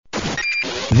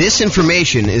This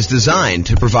information is designed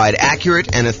to provide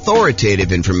accurate and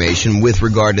authoritative information with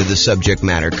regard to the subject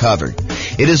matter covered.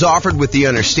 It is offered with the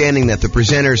understanding that the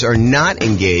presenters are not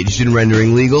engaged in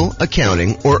rendering legal,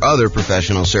 accounting, or other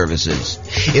professional services.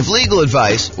 If legal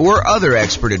advice or other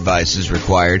expert advice is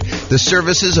required, the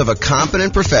services of a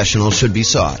competent professional should be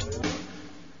sought.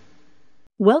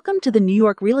 Welcome to the New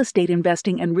York Real Estate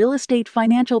Investing and Real Estate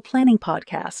Financial Planning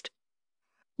Podcast.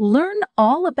 Learn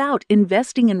all about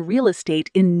investing in real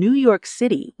estate in New York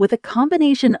City with a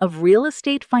combination of real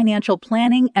estate financial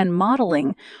planning and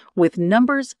modeling with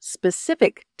numbers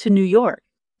specific to New York,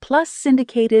 plus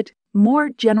syndicated, more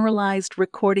generalized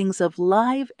recordings of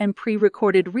live and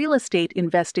pre-recorded real estate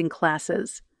investing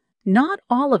classes. Not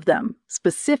all of them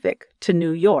specific to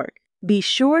New York. Be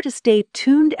sure to stay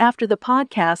tuned after the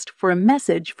podcast for a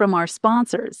message from our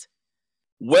sponsors.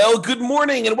 Well, good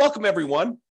morning and welcome,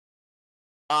 everyone.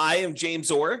 I am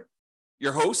James Orr,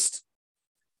 your host,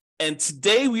 and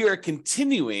today we are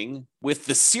continuing with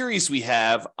the series we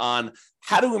have on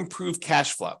how to improve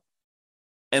cash flow.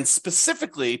 And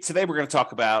specifically, today we're going to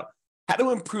talk about how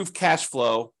to improve cash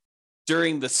flow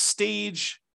during the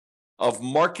stage of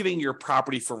marketing your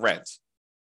property for rent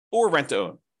or rent to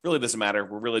own. Really doesn't matter.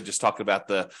 We're really just talking about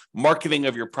the marketing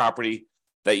of your property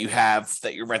that you have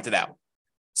that you're rented out.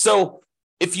 So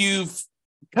if you've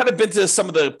kind of been to some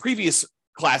of the previous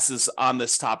classes on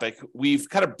this topic, we've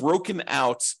kind of broken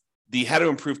out the how to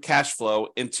improve cash flow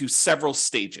into several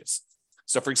stages.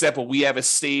 So for example, we have a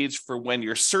stage for when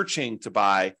you're searching to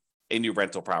buy a new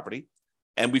rental property.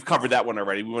 And we've covered that one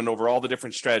already. We went over all the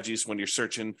different strategies when you're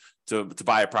searching to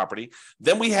buy a property.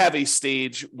 Then we have a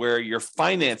stage where you're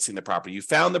financing the property. You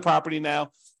found the property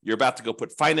now, you're about to go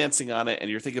put financing on it, and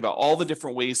you're thinking about all the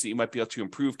different ways that you might be able to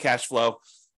improve cash flow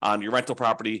on your rental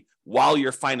property while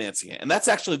you're financing it. And that's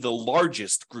actually the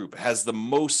largest group. It has the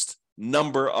most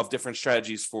number of different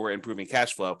strategies for improving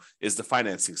cash flow is the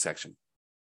financing section.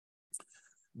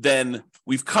 Then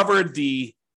we've covered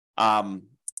the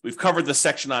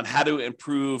section on how to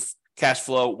improve cash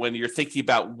flow when you're thinking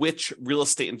about which real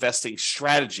estate investing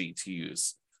strategy to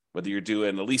use, whether you're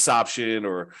doing a lease option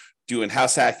or doing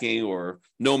house hacking or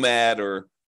nomad or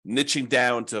niching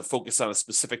down to focus on a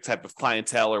specific type of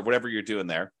clientele or whatever you're doing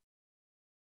there.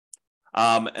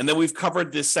 And then we've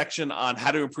covered this section on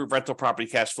how to improve rental property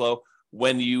cash flow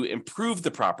when you improve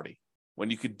the property, when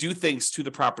you could do things to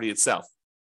the property itself.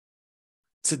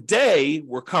 Today,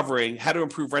 we're covering how to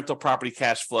improve rental property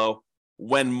cash flow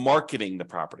when marketing the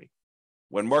property.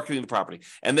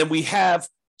 And then we have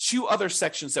two other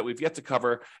sections that we've yet to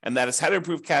cover, and that is how to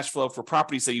improve cash flow for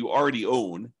properties that you already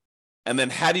own. And then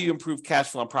how do you improve cash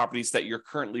flow on properties that you're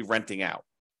currently renting out?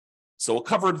 So we'll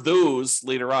cover those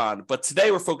later on. But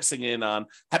today we're focusing in on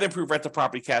how to improve rental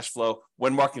property cash flow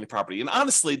when marketing the property. And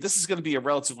honestly, this is going to be a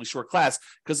relatively short class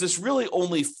because there's really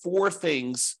only 4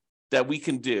 things that we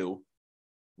can do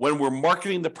when we're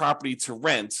marketing the property to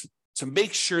rent to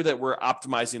make sure that we're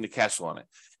optimizing the cash flow on it.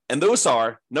 And those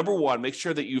are, number 1, make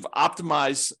sure that you've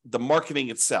optimized the marketing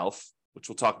itself, which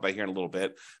we'll talk about here in a little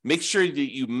bit. Make sure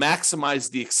that you maximize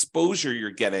the exposure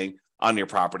you're getting on your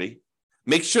property.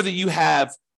 Make sure that you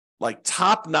have like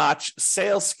top-notch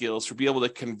sales skills to be able to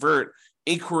convert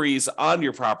inquiries on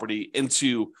your property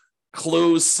into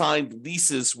closed signed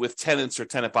leases with tenants or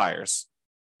tenant buyers.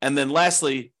 And then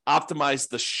lastly, optimize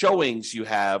the showings you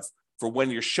have for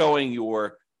when you're showing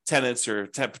your tenants or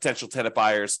potential tenant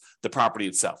buyers the property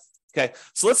itself. Okay,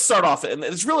 so let's start off, and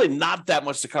there's really not that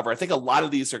much to cover. I think a lot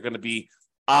of these are going to be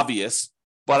obvious,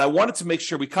 but I wanted to make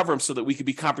sure we cover them so that we could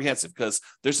be comprehensive because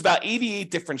there's about 88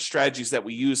 different strategies that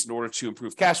we use in order to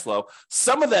improve cash flow.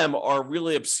 Some of them are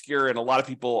really obscure and a lot of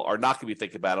people are not going to be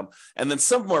thinking about them. And then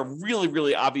some of them are really,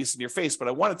 really obvious in your face, but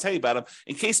I want to tell you about them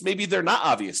in case maybe they're not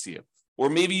obvious to you, or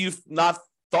maybe you've not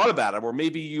thought about them, or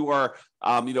maybe you are,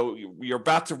 you're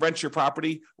about to rent your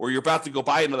property or you're about to go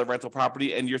buy another rental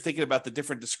property and you're thinking about the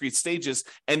different discrete stages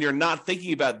and you're not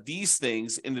thinking about these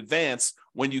things in advance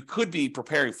when you could be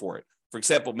preparing for it. For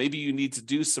example, maybe you need to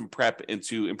do some prep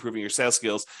into improving your sales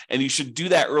skills, and you should do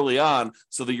that early on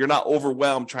so that you're not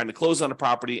overwhelmed trying to close on a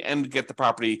property and get the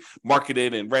property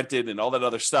marketed and rented and all that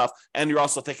other stuff. And you're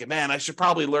also thinking, man, I should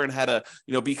probably learn how to,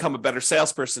 become a better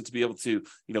salesperson to be able to,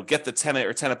 get the tenant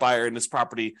or tenant buyer in this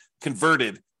property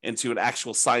converted into an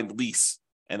actual signed lease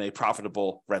and a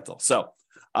profitable rental. So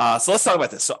let's talk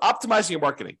about this. So optimizing your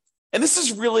marketing. And this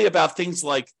is really about things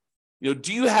like,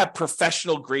 do you have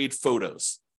professional grade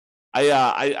photos?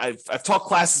 I've taught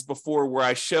classes before where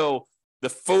I show the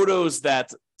photos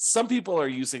that some people are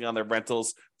using on their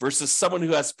rentals versus someone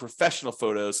who has professional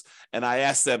photos. And I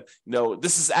ask them,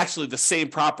 this is actually the same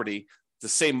property the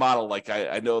same model. Like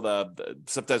I know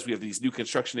sometimes we have these new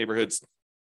construction neighborhoods,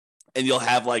 and you'll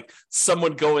have like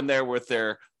someone go in there with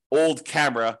their old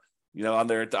camera, on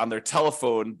their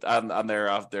telephone, on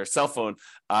their cell phone,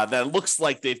 that looks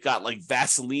like they've got like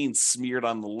Vaseline smeared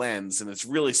on the lens, and it's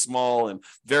really small and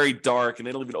very dark, and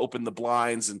they don't even open the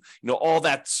blinds, and all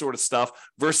that sort of stuff.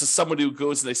 Versus someone who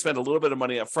goes and they spend a little bit of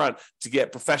money up front to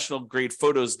get professional grade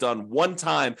photos done one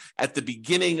time at the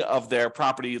beginning of their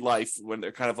property life, when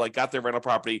they're kind of like got their rental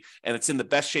property and it's in the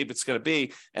best shape it's going to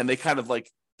be, and they kind of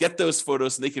like get those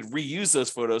photos and they could reuse those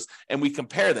photos, and we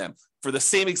compare them for the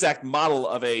same exact model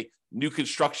of a new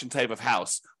construction type of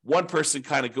house. One person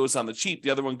kind of goes on the cheap, the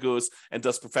other one goes and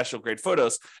does professional grade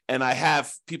photos. And I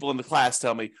have people in the class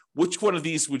tell me, which one of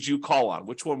these would you call on?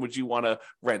 Which one would you want to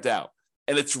rent out?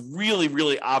 And it's really,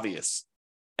 really obvious.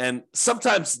 And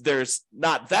sometimes there's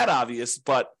not that obvious,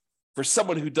 but for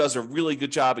someone who does a really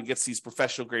good job and gets these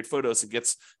professional grade photos and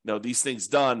gets these things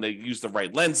done, they use the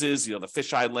right lenses, the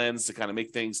fisheye lens to kind of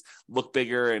make things look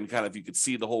bigger, and kind of you could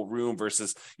see the whole room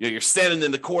versus you're standing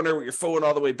in the corner with your phone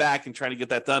all the way back and trying to get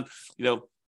that done.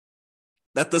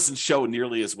 That doesn't show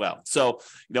nearly as well. So,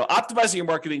 optimizing your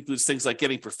marketing includes things like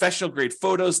getting professional grade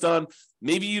photos done.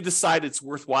 Maybe you decide it's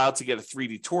worthwhile to get a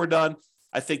 3D tour done.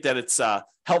 I think that it's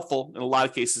helpful in a lot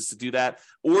of cases to do that.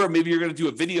 Or maybe you're going to do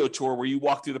a video tour where you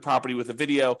walk through the property with a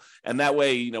video. And that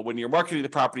way, when you're marketing the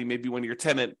property, maybe when your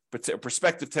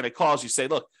prospective tenant calls, you say,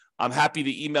 look, I'm happy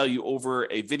to email you over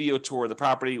a video tour of the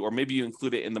property, or maybe you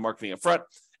include it in the marketing up front,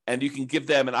 and you can give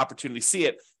them an opportunity to see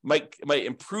it. Might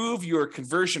improve your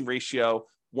conversion ratio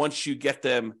once you get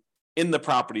them in the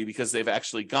property, because they've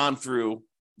actually gone through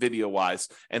video-wise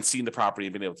and seen the property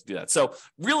and been able to do that. So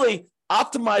really,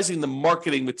 optimizing the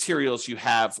marketing materials you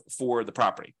have for the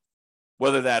property,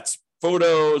 whether that's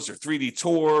photos or 3D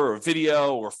tour or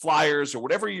video or flyers or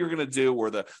whatever you're going to do,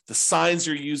 or the signs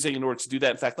you're using in order to do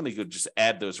that. In fact, let me go just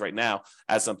add those right now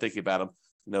as I'm thinking about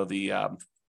them. The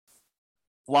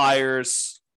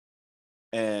flyers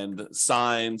and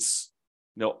signs,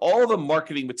 all the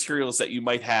marketing materials that you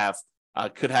might have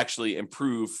could actually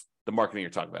improve the marketing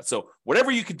you're talking about. So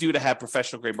whatever you could do to have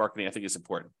professional grade marketing, I think is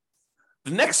important.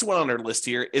 The next one on our list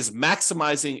here is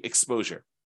maximizing exposure.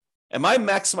 Am I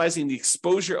maximizing the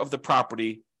exposure of the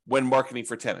property when marketing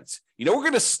for tenants? We're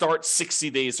going to start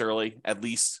 60 days early, at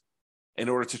least, in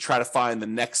order to try to find the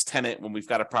next tenant when we've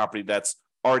got a property that's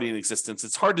already in existence.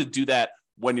 It's hard to do that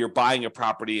when you're buying a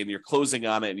property and you're closing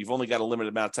on it, and you've only got a limited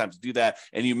amount of time to do that,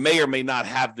 and you may or may not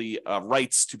have the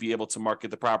rights to be able to market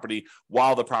the property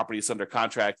while the property is under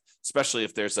contract, especially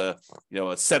if there's a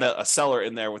seller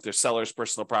in there with their seller's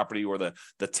personal property, or the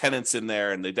tenants in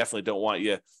there, and they definitely don't want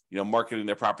you marketing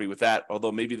their property with that,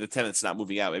 although maybe the tenant's not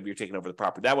moving out, maybe you're taking over the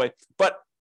property that way. But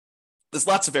there's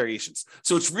lots of variations.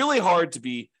 So it's really hard to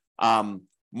be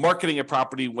marketing a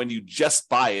property when you just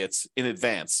buy it in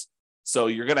advance. So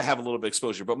you're going to have a little bit of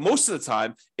exposure. But most of the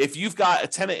time, if you've got a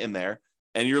tenant in there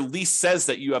and your lease says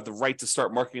that you have the right to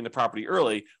start marketing the property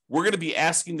early, we're going to be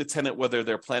asking the tenant whether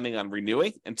they're planning on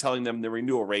renewing and telling them the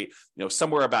renewal rate,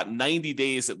 somewhere about 90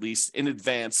 days at least in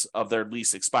advance of their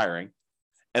lease expiring.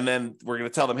 And then we're going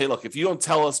to tell them, hey, look, if you don't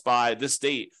tell us by this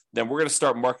date, then we're going to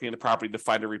start marketing the property to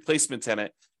find a replacement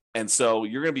tenant. And so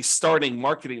you're going to be starting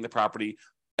marketing the property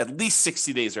at least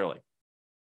 60 days early.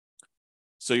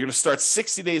 So you're going to start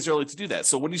 60 days early to do that.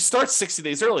 So when you start 60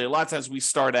 days early, a lot of times we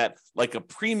start at like a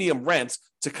premium rent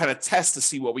to kind of test to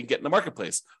see what we can get in the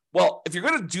marketplace. Well, if you're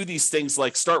going to do these things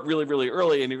like start really, really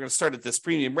early and you're going to start at this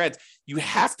premium rent, you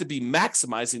have to be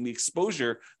maximizing the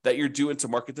exposure that you're doing to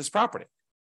market this property,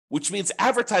 which means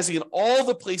advertising in all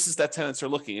the places that tenants are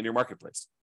looking in your marketplace.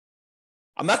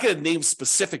 I'm not going to name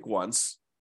specific ones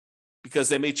because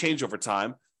they may change over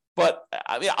time. But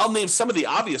I mean, I'll name some of the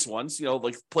obvious ones,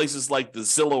 like places like the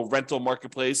Zillow rental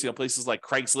marketplace, places like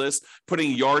Craigslist,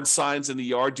 putting yard signs in the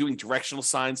yard, doing directional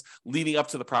signs leading up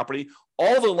to the property,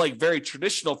 all the like very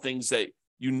traditional things that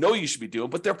you should be doing.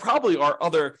 But there probably are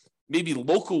other maybe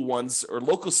local ones or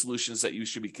local solutions that you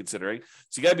should be considering.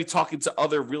 So you got to be talking to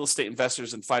other real estate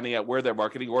investors and finding out where they're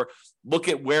marketing, or look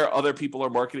at where other people are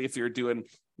marketing. If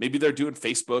maybe they're doing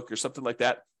Facebook or something like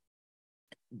that.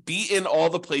 Be in all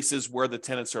the places where the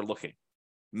tenants are looking.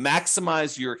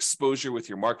 Maximize your exposure with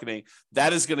your marketing.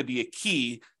 That is going to be a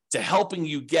key to helping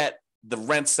you get the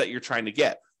rents that you're trying to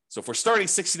get. So if we're starting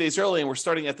 60 days early and we're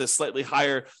starting at this slightly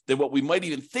higher than what we might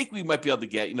even think we might be able to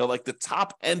get, like the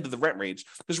top end of the rent range,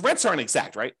 because rents aren't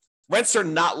exact, right? Rents are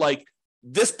not like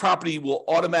this property will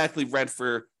automatically rent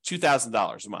for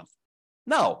 $2,000 a month.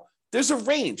 No, there's a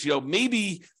range.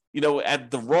 Maybe,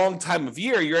 at the wrong time of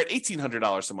year, you're at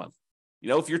 $1,800 a month.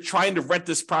 If you're trying to rent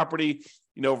this property,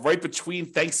 right between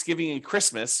Thanksgiving and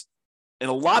Christmas, in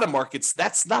a lot of markets,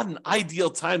 that's not an ideal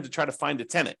time to try to find a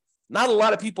tenant. Not a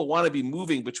lot of people want to be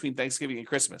moving between Thanksgiving and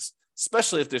Christmas,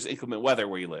 especially if there's inclement weather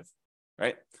where you live,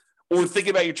 right? Or think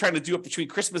about you're trying to do it between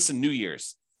Christmas and New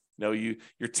Year's.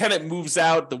 Your tenant moves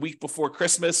out the week before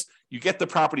Christmas, you get the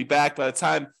property back. By the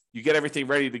time you get everything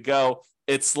ready to go,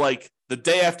 it's like the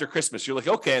day after Christmas. You're like,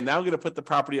 okay, now I'm going to put the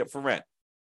property up for rent.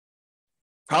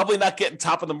 Probably not getting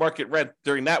top of the market rent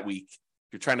during that week.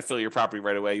 You're trying to fill your property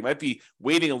right away. You might be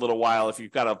waiting a little while if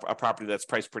you've got a property that's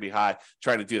priced pretty high,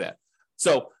 trying to do that.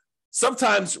 So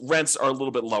sometimes rents are a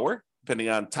little bit lower, depending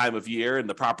on time of year and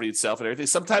the property itself and everything.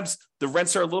 Sometimes the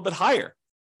rents are a little bit higher.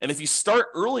 And if you start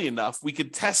early enough, we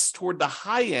could test toward the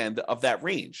high end of that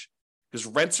range, because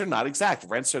rents are not exact.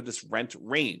 Rents are this rent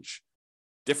range.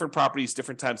 Different properties,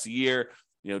 different times of year,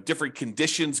 different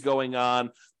conditions going on.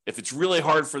 If it's really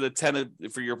hard for the tenant,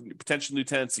 for your potential new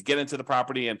tenants to get into the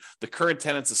property, and the current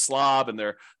tenant's a slob, and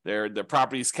their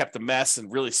property's kept a mess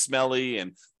and really smelly,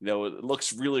 and it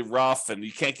looks really rough, and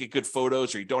you can't get good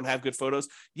photos, or you don't have good photos,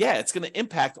 it's going to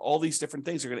impact all these different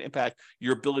things. Are going to impact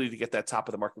your ability to get that top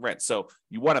of the market rent. So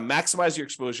you want to maximize your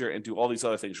exposure and do all these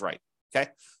other things right.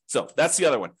 Okay, so that's the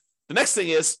other one. The next thing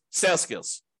is sales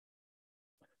skills.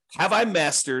 Have I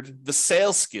mastered the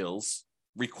sales skills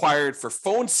required for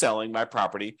phone selling my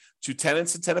property to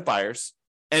tenants and tenant buyers,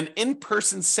 and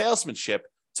in-person salesmanship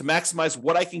to maximize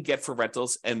what I can get for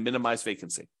rentals and minimize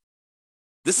vacancy?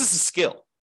 This is a skill.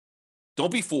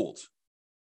 Don't be fooled.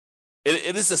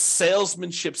 It is a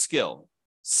salesmanship skill.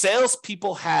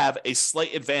 Salespeople have a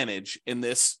slight advantage in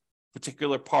this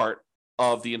particular part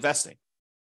of the investing,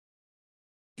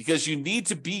 because you need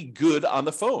to be good on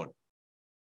the phone.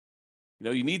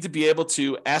 You need to be able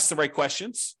to ask the right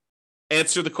questions,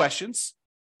 answer the questions,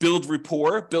 build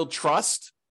rapport, build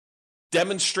trust,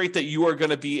 demonstrate that you are going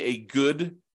to be a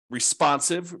good,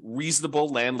 responsive, reasonable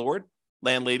landlord,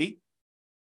 landlady.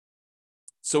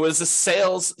 So it's a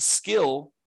sales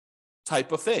skill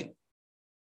type of thing.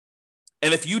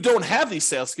 And if you don't have these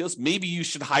sales skills, maybe you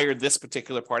should hire this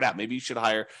particular part out. Maybe you should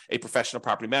hire a professional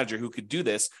property manager who could do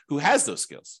this, who has those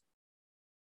skills.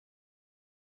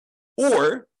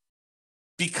 Or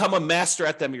become a master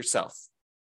at them yourself.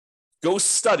 Go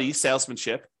study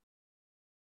salesmanship.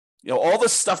 All the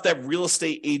stuff that real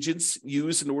estate agents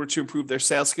use in order to improve their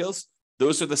sales skills,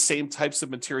 those are the same types of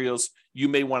materials you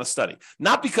may want to study.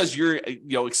 Not because you're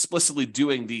explicitly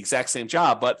doing the exact same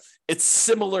job, but it's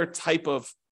similar type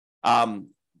of kind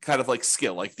of like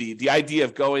skill, like the idea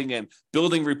of going and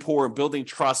building rapport and building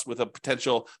trust with a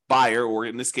potential buyer, or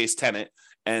in this case, tenant,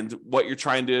 and what you're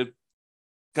trying to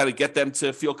kind of get them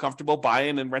to feel comfortable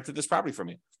buying and renting this property from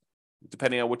you,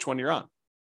 depending on which one you're on.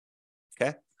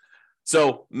 Okay.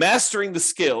 So mastering the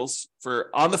skills for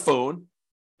on the phone,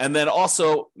 and then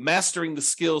also mastering the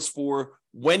skills for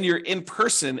when you're in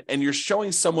person and you're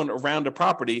showing someone around a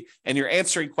property and you're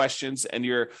answering questions and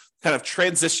you're kind of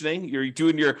transitioning, you're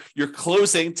doing your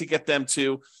closing to get them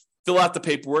to fill out the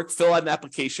paperwork, fill out an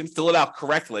application, fill it out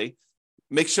correctly,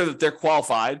 make sure that they're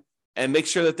qualified, and make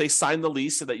sure that they sign the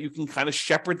lease so that you can kind of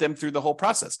shepherd them through the whole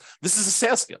process. This is a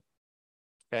sales skill.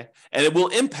 Okay. And it will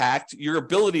impact your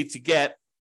ability to get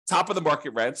top of the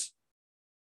market rent,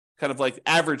 kind of like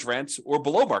average rent, or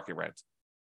below market rent,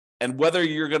 and whether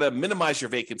you're going to minimize your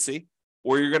vacancy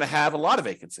or you're going to have a lot of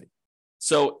vacancy.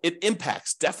 So it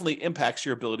definitely impacts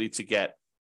your ability to get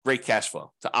great cash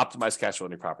flow, to optimize cash flow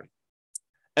in your property.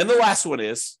 And the last one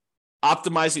is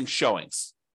optimizing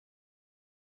showings.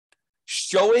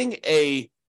 Showing a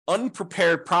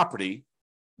unprepared property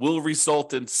will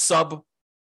result in subpar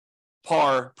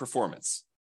performance.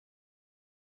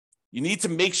 You need to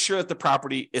make sure that the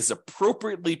property is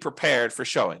appropriately prepared for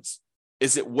showings.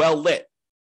 Is it well lit?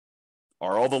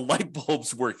 Are all the light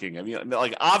bulbs working? I mean,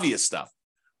 like obvious stuff.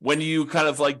 When you kind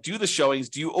of like do the showings,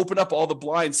 do you open up all the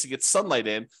blinds to get sunlight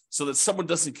in so that someone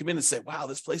doesn't come in and say, wow,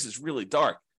 this place is really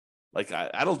dark? Like,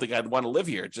 I don't think I'd want to live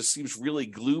here. It just seems really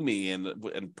gloomy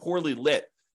and poorly lit,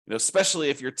 especially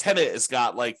if your tenant has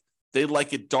got they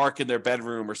like it dark in their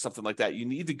bedroom or something like that. You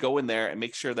need to go in there and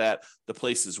make sure that the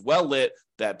place is well lit,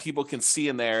 that people can see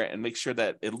in there, and make sure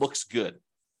that it looks good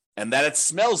and that it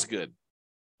smells good.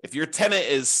 If your tenant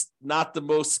is not the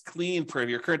most clean, if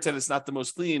your current tenant is not the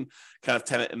most clean kind of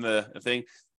tenant in the thing,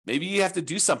 maybe you have to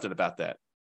do something about that.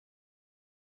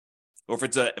 Or if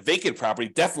it's a vacant property,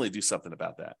 definitely do something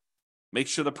about that. Make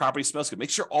sure the property smells good. Make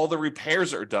sure all the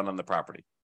repairs are done on the property.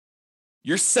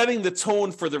 You're setting the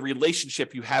tone for the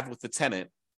relationship you have with the tenant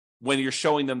when you're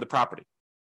showing them the property.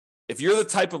 If you're the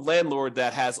type of landlord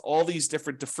that has all these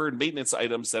different deferred maintenance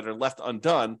items that are left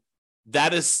undone,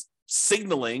 that is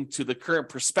signaling to the current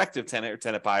prospective tenant or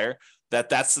tenant buyer that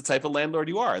that's the type of landlord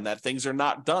you are and that things are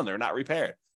not done, they're not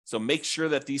repaired. So make sure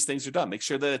that these things are done. Make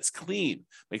sure that it's clean.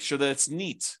 Make sure that it's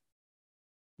neat.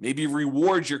 Maybe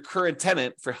reward your current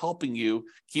tenant for helping you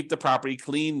keep the property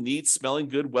clean, neat, smelling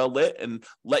good, well lit, and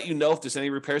let you know if there's any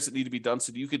repairs that need to be done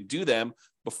so that you could do them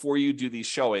before you do these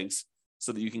showings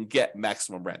so that you can get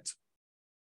maximum rent.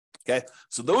 Okay,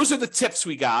 so those are the tips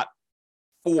we got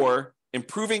for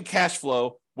improving cash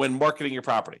flow when marketing your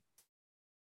property.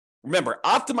 Remember,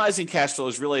 optimizing cash flow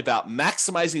is really about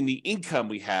maximizing the income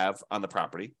we have on the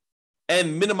property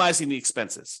and minimizing the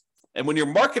expenses. And when you're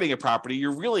marketing a property,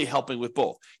 you're really helping with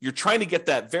both. You're trying to get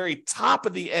that very top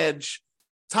of the edge,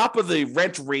 top of the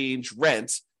rent range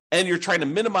rent, and you're trying to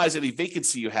minimize any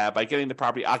vacancy you have by getting the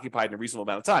property occupied in a reasonable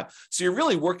amount of time. So you're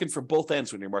really working for both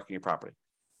ends when you're marketing your property.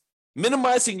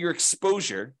 Minimizing your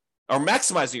exposure, or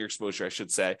maximizing your exposure, I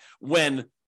should say, when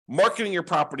marketing your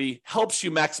property helps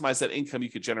you maximize that income you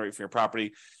could generate from your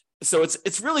property. So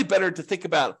it's really better to think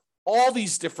about all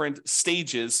these different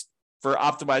stages for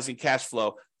optimizing cash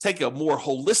flow. Take a more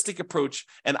holistic approach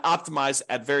and optimize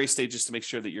at various stages to make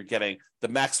sure that you're getting the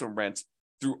maximum rent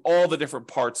through all the different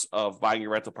parts of buying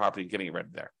your rental property and getting it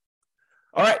rented there.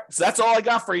 All right, so that's all I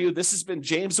got for you. This has been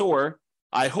James Orr.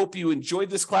 I hope you enjoyed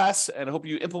this class and I hope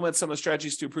you implement some of the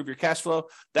strategies to improve your cash flow.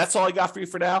 That's all I got for you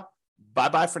for now.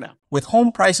 Bye-bye for now. With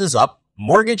home prices up,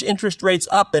 mortgage interest rates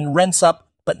up, and rents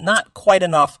up, but not quite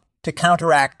enough to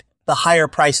counteract the higher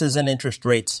prices and interest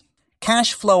rates,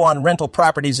 cash flow on rental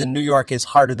properties in New York is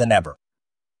harder than ever.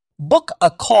 Book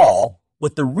a call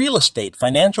with the Real Estate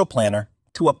Financial Planner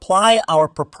to apply our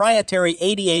proprietary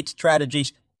 88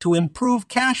 strategies to improve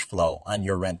cash flow on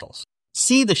your rentals.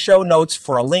 See the show notes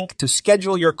for a link to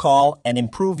schedule your call and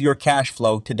improve your cash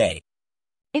flow today.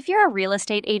 If you're a real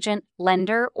estate agent,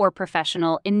 lender, or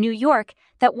professional in New York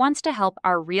that wants to help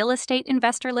our real estate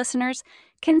investor listeners,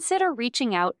 consider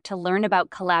reaching out to learn about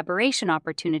collaboration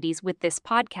opportunities with this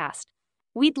podcast.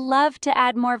 We'd love to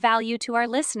add more value to our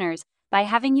listeners by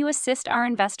having you assist our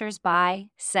investors buy,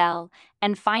 sell,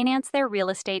 and finance their real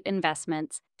estate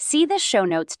investments. See the show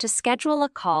notes to schedule a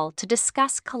call to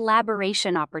discuss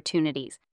collaboration opportunities.